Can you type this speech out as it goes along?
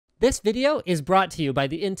This video is brought to you by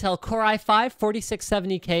the Intel Core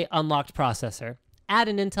i5-4670K unlocked processor. Add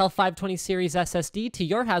an Intel 520 series SSD to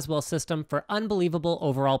your Haswell system for unbelievable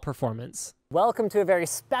overall performance. Welcome to a very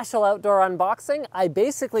special outdoor unboxing. I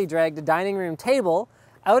basically dragged a dining room table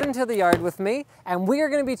out into the yard with me, and we are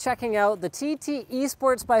going to be checking out the TT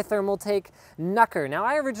eSports by Thermaltake Knucker. Now,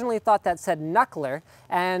 I originally thought that said Knuckler,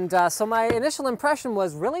 and so my initial impression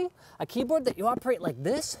was, really? A keyboard that you operate like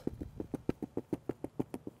this?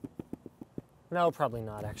 No, probably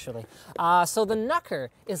not, actually. So the Knucker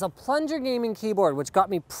is a Plunger gaming keyboard, which got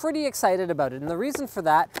me pretty excited about it. And the reason for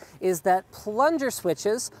that is that Plunger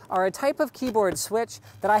switches are a type of keyboard switch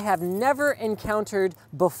that I have never encountered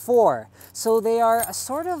before. So they are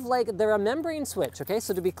sort of like, they're a membrane switch, okay?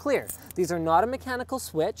 So to be clear, these are not a mechanical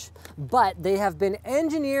switch, but they have been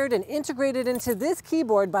engineered and integrated into this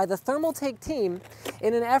keyboard by the Thermaltake team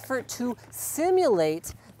in an effort to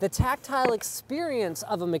simulate the tactile experience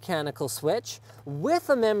of a mechanical switch with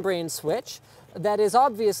a membrane switch that is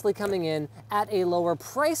obviously coming in at a lower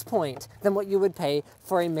price point than what you would pay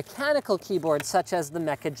for a mechanical keyboard such as the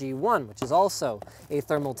Mecha G1, which is also a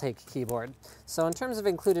Thermaltake keyboard. So in terms of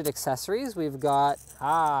included accessories, we've got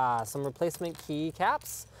some replacement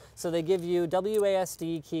keycaps. So they give you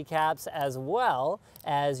WASD keycaps as well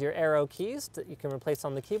as your arrow keys that you can replace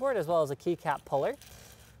on the keyboard, as well as a keycap puller.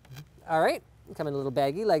 All right. Come in a little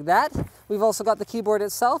baggy like that. We've also got the keyboard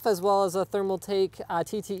itself, as well as a Thermaltake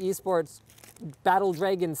TT eSports Battle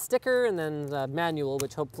Dragon sticker, and then a manual,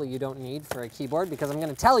 which hopefully you don't need for a keyboard, because I'm going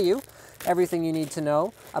to tell you everything you need to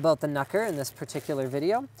know about the Knucker in this particular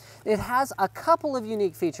video. It has a couple of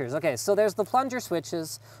unique features. Okay, so there's the Plunger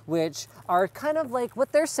switches, which are kind of like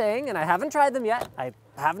what they're saying, and I haven't tried them yet. I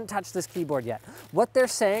haven't touched this keyboard yet. What they're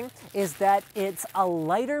saying is that it's a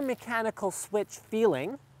lighter mechanical switch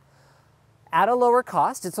feeling at a lower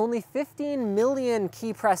cost. It's only 15 million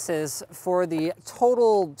key presses for the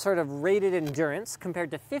total sort of rated endurance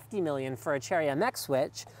compared to 50 million for a Cherry MX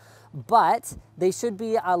switch, but they should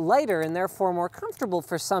be lighter and therefore more comfortable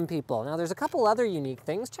for some people. Now there's a couple other unique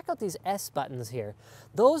things. Check out these S buttons here.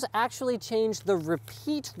 Those actually change the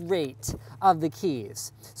repeat rate of the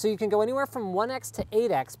keys. So you can go anywhere from 1x to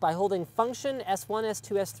 8x by holding function S1,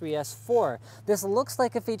 S2, S3, S4. This looks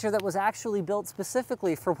like a feature that was actually built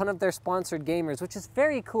specifically for one of their sponsored gamers, which is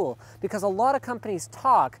very cool because a lot of companies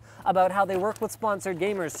talk about how they work with sponsored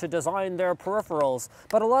gamers to design their peripherals,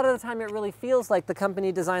 but a lot of the time it really feels like the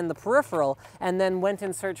company designed the peripheral and then went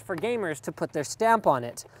and searched for gamers to put their stamp on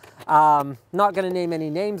it. Not going to name any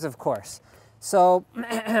names, of course. So,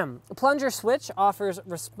 Plunger switch offers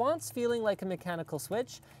response feeling like a mechanical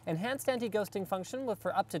switch, enhanced anti-ghosting function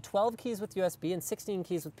for up to 12 keys with USB and 16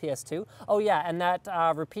 keys with PS2. Oh yeah, and that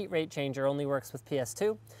repeat rate changer only works with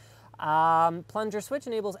PS2. Plunger switch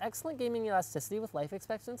enables excellent gaming elasticity with life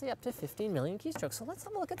expectancy up to 15 million keystrokes. So let's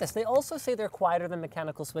have a look at this. They also say they're quieter than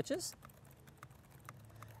mechanical switches.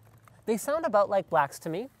 They sound about like blacks to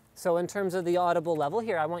me. So in terms of the audible level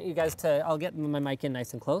here, I want you guys to, I'll get my mic in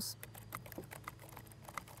nice and close.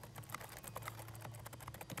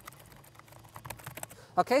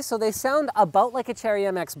 Okay, so they sound about like a Cherry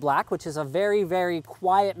MX Black, which is a very, very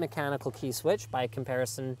quiet mechanical key switch by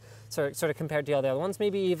comparison, sort of compared to all the other ones,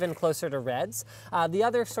 maybe even closer to Reds. The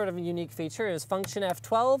other sort of unique feature is function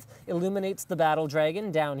F12 illuminates the Battle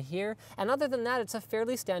Dragon down here, and other than that, it's a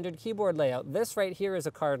fairly standard keyboard layout. This right here is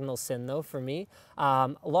a cardinal sin, though, for me.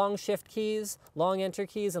 Long shift keys, long enter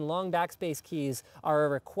keys, and long backspace keys are a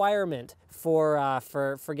requirement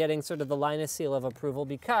for getting sort of the Linus seal of approval,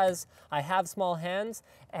 because I have small hands.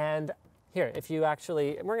 And here, if you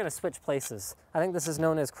actually, we're going to switch places. I think this is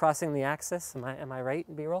known as crossing the axis. Am I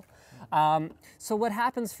right, B-roll? So what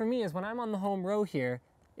happens for me is when I'm on the home row here,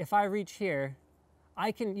 if I reach here,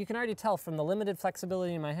 you can already tell from the limited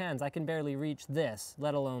flexibility in my hands, I can barely reach this,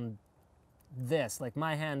 let alone this. Like,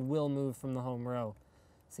 my hand will move from the home row.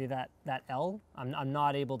 See that L? I'm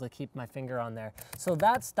not able to keep my finger on there. So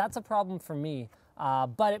that's a problem for me,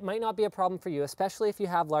 but it might not be a problem for you, especially if you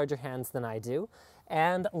have larger hands than I do.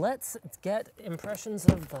 And let's get impressions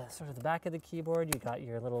of the sort of the back of the keyboard. You got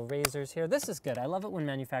your little razors here. This is good. I love it when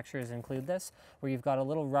manufacturers include this, where you've got a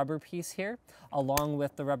little rubber piece here, along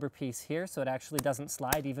with the rubber piece here, so it actually doesn't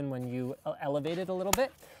slide even when you elevate it a little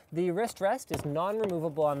bit. The wrist rest is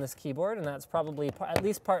non-removable on this keyboard, and that's probably at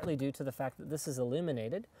least partly due to the fact that this is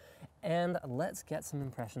illuminated. And let's get some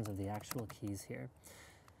impressions of the actual keys here.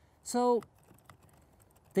 So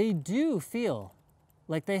they do feel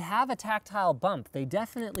like they have a tactile bump. They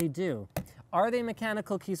definitely do. Are they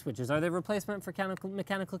mechanical key switches? Are they replacement for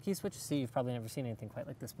mechanical key switches? See, you've probably never seen anything quite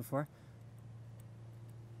like this before.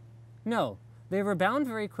 No. They rebound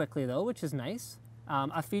very quickly though, which is nice.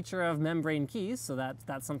 a feature of membrane keys, so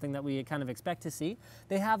that's something that we kind of expect to see.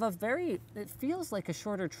 They have it feels like a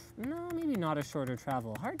shorter, no, maybe not a shorter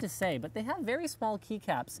travel, hard to say, but they have very small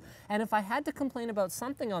keycaps. And if I had to complain about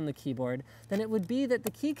something on the keyboard, then it would be that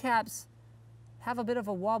the keycaps have a bit of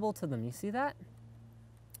a wobble to them. You see that?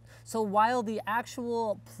 So while the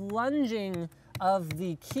actual plunging of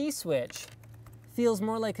the key switch feels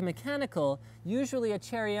more like a mechanical, usually a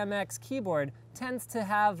Cherry MX keyboard tends to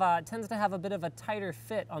have a bit of a tighter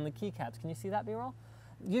fit on the keycaps. Can you see that, B-roll?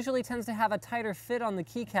 Usually tends to have a tighter fit on the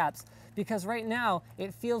keycaps because right now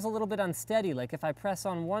it feels a little bit unsteady. Like if I press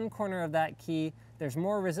on one corner of that key, there's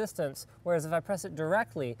more resistance, whereas if I press it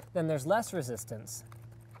directly, then there's less resistance.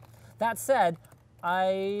 That said,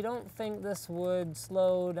 I don't think this would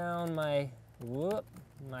slow down my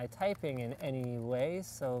typing in any way,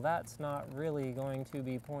 so that's not really going to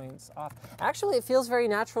be points off. Actually, it feels very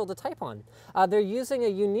natural to type on. They're using a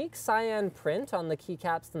unique cyan print on the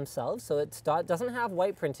keycaps themselves, so it doesn't have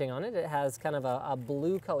white printing on it. It has kind of a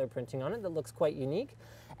blue color printing on it that looks quite unique.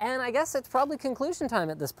 And I guess it's probably conclusion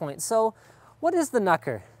time at this point. So what is the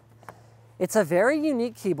Knucker? It's a very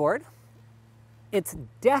unique keyboard. It's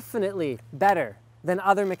definitely better than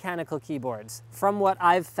other mechanical keyboards. From what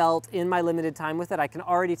I've felt in my limited time with it, I can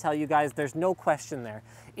already tell you guys there's no question there.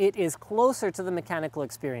 It is closer to the mechanical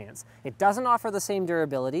experience. It doesn't offer the same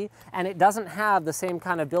durability, and it doesn't have the same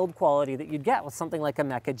kind of build quality that you'd get with something like a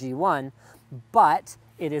Mecha G1, but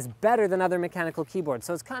it is better than other mechanical keyboards.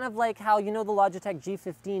 So it's kind of like how, you know, the Logitech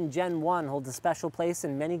G15 Gen 1 holds a special place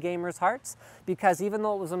in many gamers' hearts, because even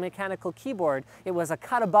though it was a mechanical keyboard, it was a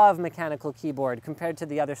cut above mechanical keyboard compared to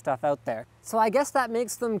the other stuff out there. So I guess that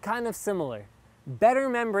makes them kind of similar. Better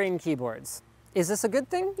membrane keyboards. Is this a good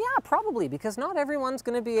thing? Yeah, probably, because not everyone's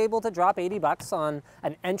going to be able to drop 80 bucks on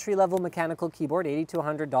an entry-level mechanical keyboard, $80 to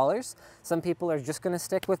 $100. Some people are just going to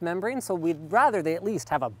stick with membrane, so we'd rather they at least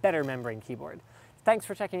have a better membrane keyboard. Thanks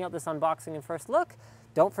for checking out this unboxing and first look.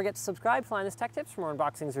 Don't forget to subscribe for Linus Tech Tips for more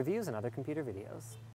unboxings, reviews, and other computer videos.